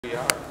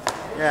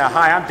Yeah,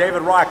 hi, I'm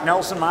David Rock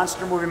Nelson,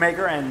 monster movie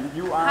maker, and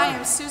you are? Hi,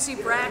 I'm Susie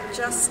Brack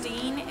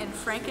Justine in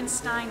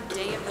Frankenstein,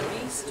 Day of the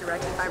Beast,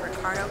 directed by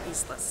Ricardo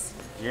Eastless.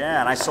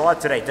 Yeah, and I saw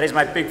it today. Today's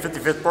my big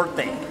 55th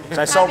birthday.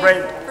 So I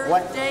celebrated. Happy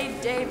birthday,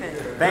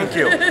 David. Thank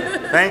you.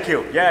 Thank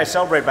you. Yeah, I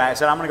celebrated by it. I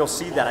said, I'm going to go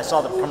see that. I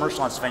saw the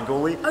commercial on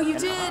Svengoolie. Oh, you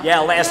did? Yeah,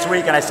 last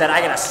week, and I said,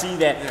 I got to see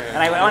that. And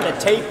I went on to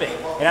tape it.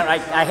 And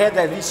I had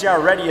that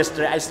VCR ready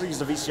yesterday. I still use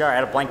the VCR. I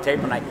had a blank tape,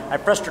 and I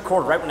pressed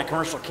record right when the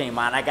commercial came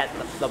on. I got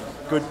the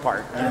good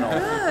part, you know.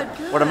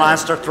 Good. Where the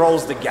monster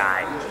throws the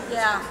guy.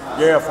 Yeah.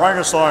 Yeah,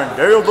 Frankenstein,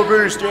 Day of the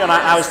Beast. Yeah, and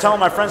I was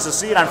telling my friends to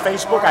see it on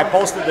Facebook. I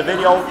posted the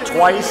video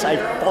twice. I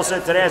posted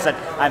it today. I said,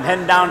 I'm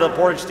heading down to the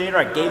Portage Theater.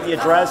 I gave the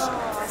address.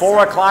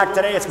 4 o'clock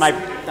today.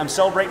 I'm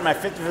celebrating my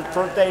 55th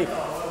birthday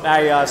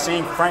by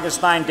seeing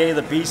Frankenstein, Day of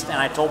the Beast, and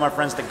I told my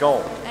friends to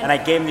go. And I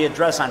gave them the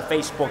address on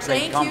Facebook. So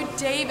Thank you,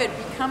 David.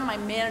 Become my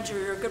manager.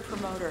 You're a good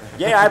promoter.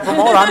 Yeah, I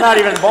promote it. I'm not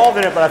even involved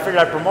in it, but I figured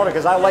I'd promote it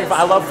because I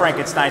love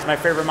Frankenstein. It's my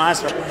favorite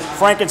monster.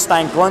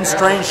 Frankenstein, Glenn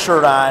Strange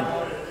shirt on.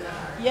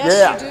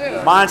 Yes, yeah. you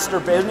do. Monster,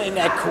 isn't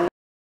that cool?